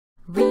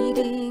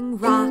Reading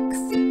rocks,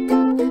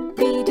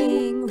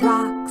 reading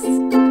rocks.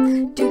 Do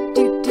do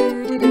do do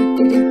do do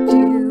do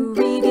do.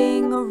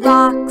 Reading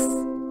rocks.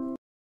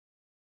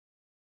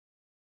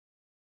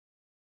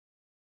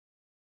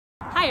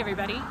 Hi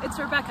everybody, it's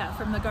Rebecca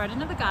from the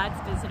Garden of the Gods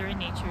Visitor and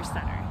Nature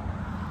Center.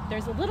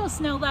 There's a little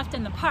snow left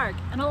in the park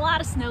and a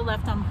lot of snow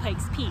left on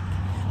Pikes Peak.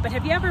 But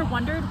have you ever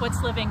wondered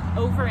what's living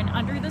over and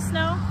under the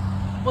snow?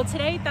 Well,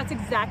 today that's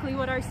exactly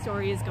what our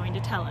story is going to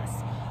tell us.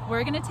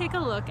 We're going to take a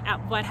look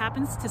at what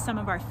happens to some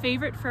of our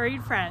favorite furry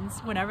friends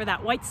whenever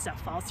that white stuff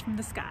falls from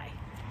the sky.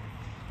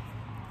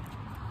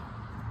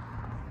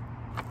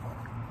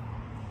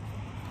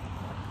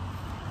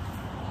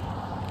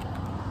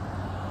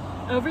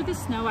 Over the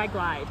snow I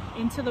glide,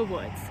 into the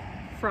woods,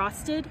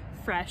 frosted,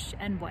 fresh,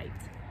 and white.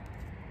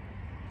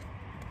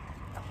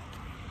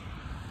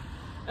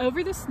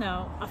 Over the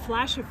snow, a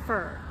flash of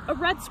fur, a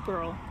red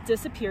squirrel,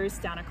 disappears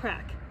down a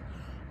crack.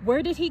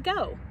 Where did he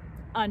go?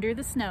 Under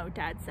the snow,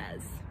 Dad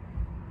says.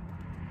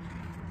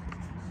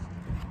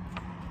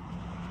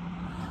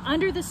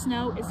 Under the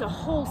snow is a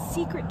whole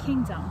secret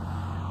kingdom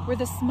where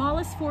the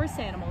smallest forest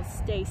animals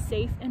stay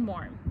safe and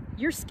warm.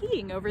 You're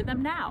skiing over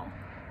them now.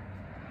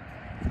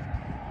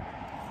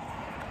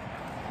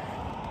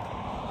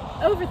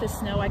 Over the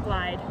snow I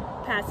glide,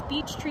 past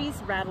beech trees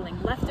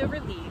rattling leftover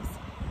leaves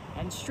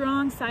and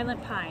strong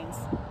silent pines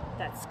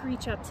that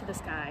screech up to the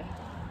sky.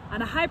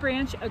 On a high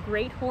branch, a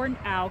great horned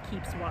owl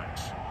keeps watch.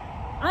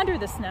 Under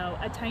the snow,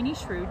 a tiny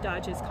shrew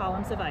dodges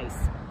columns of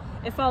ice.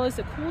 It follows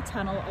a cool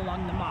tunnel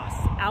along the moss,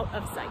 out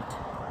of sight.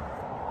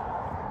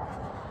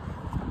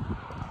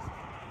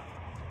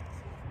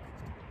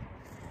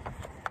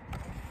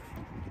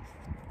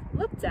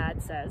 Look,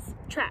 Dad says,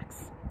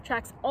 tracks.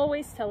 Tracks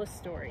always tell a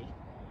story.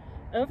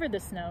 Over the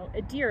snow,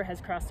 a deer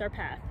has crossed our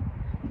path.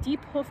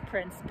 Deep hoof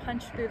prints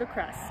punch through the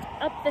crust,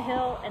 up the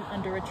hill and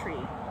under a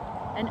tree.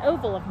 An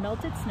oval of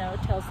melted snow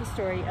tells the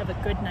story of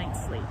a good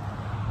night's sleep.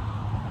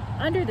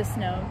 Under the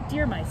snow,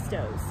 deer mice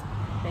doze.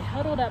 They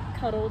huddled up,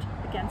 cuddled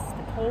against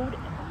the cold in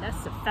a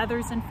nest of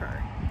feathers and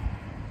fur.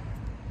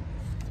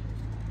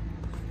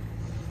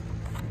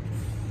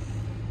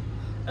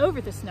 Over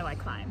the snow I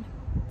climb,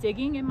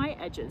 digging in my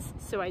edges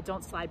so I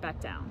don't slide back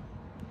down.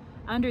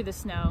 Under the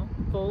snow,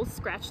 voles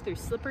scratch through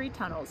slippery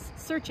tunnels,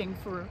 searching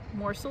for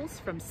morsels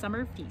from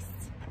summer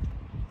feasts.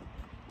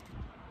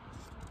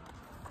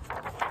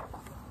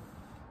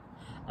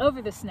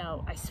 Over the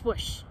snow, I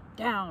swoosh,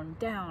 down,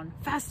 down,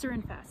 faster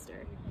and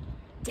faster.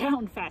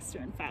 Down faster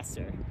and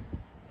faster.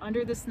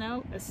 Under the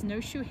snow, a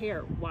snowshoe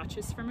hare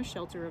watches from a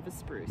shelter of a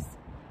spruce.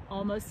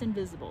 Almost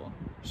invisible,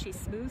 she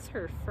smooths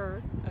her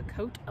fur a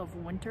coat of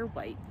winter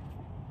white.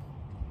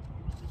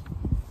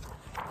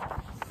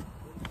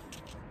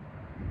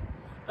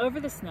 Over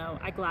the snow,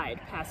 I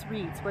glide past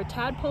reeds where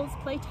tadpoles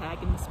play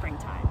tag in the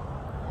springtime.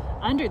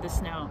 Under the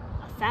snow,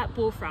 a fat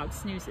bullfrog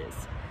snoozes.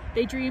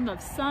 They dream of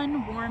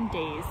sun-warm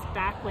days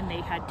back when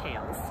they had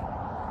tails.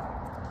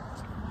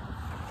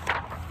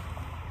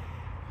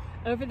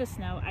 Over the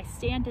snow, I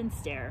stand and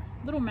stare,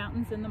 little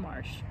mountains in the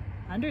marsh.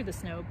 Under the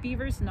snow,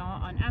 beavers gnaw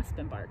on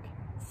aspen bark,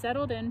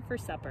 settled in for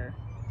supper.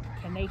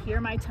 Can they hear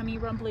my tummy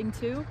rumbling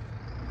too?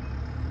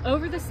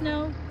 Over the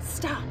snow,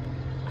 stop,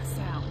 a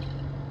sound.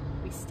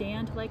 We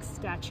stand like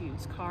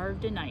statues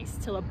carved in ice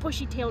till a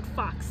bushy-tailed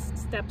fox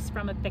steps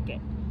from a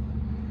thicket,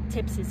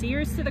 tips his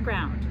ears to the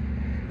ground,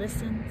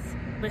 listens,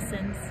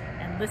 listens,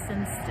 and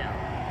listens still.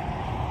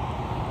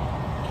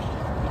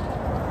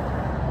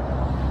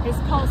 His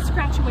paws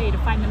scratch away to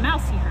find the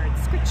mouse he heard,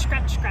 scritch,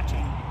 scratch,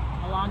 scratching,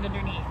 along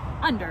underneath,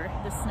 under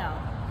the snow.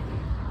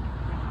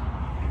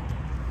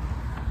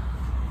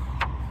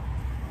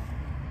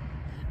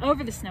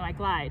 Over the snow I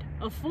glide.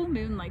 A full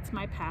moon lights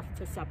my path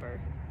to supper.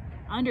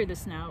 Under the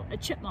snow, a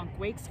chipmunk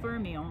wakes for a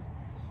meal.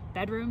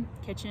 Bedroom,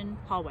 kitchen,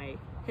 hallway.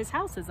 His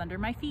house is under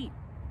my feet.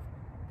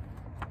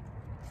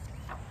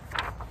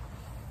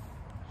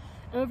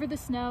 Over the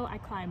snow, I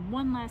climb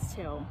one last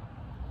hill.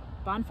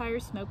 Bonfire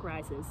smoke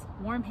rises,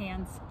 warm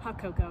hands, hot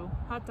cocoa,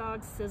 hot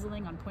dogs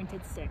sizzling on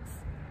pointed sticks.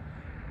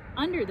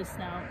 Under the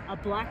snow, a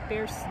black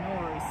bear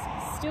snores,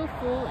 still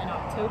full in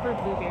October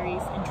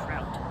blueberries and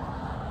trout.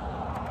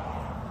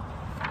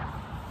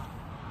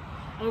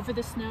 Over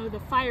the snow,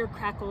 the fire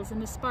crackles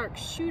and the sparks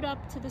shoot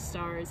up to the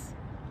stars.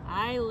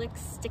 I lick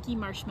sticky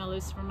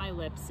marshmallows from my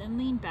lips and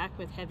lean back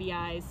with heavy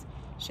eyes.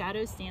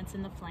 Shadows dance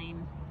in the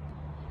flame.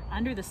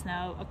 Under the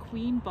snow, a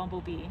queen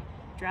bumblebee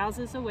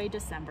drowses away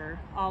December,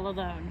 all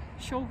alone.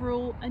 She'll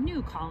rule a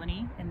new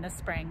colony in the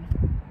spring.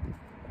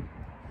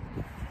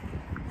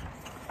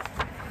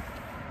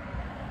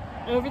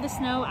 Over the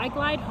snow, I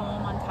glide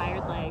home on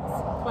tired legs.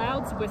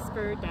 Clouds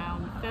whisper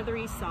down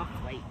feathery,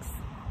 soft lakes.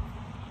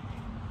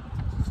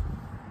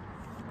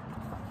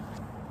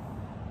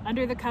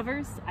 Under the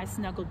covers, I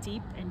snuggle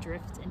deep and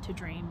drift into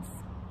dreams.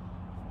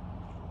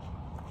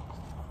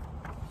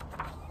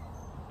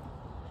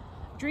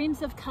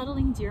 Dreams of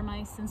cuddling deer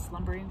mice and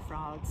slumbering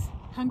frogs,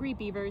 hungry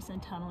beavers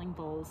and tunneling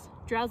bulls,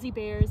 drowsy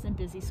bears and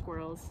busy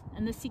squirrels,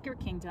 and the secret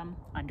kingdom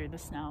under the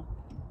snow.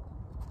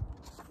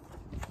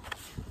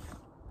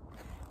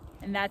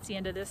 And that's the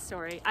end of this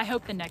story. I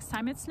hope the next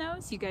time it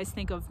snows, you guys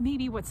think of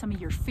maybe what some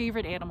of your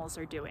favorite animals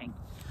are doing.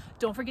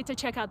 Don't forget to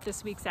check out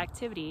this week's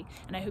activity,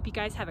 and I hope you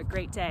guys have a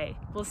great day.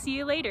 We'll see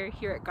you later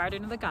here at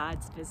Garden of the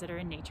Gods Visitor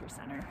and Nature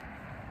Center.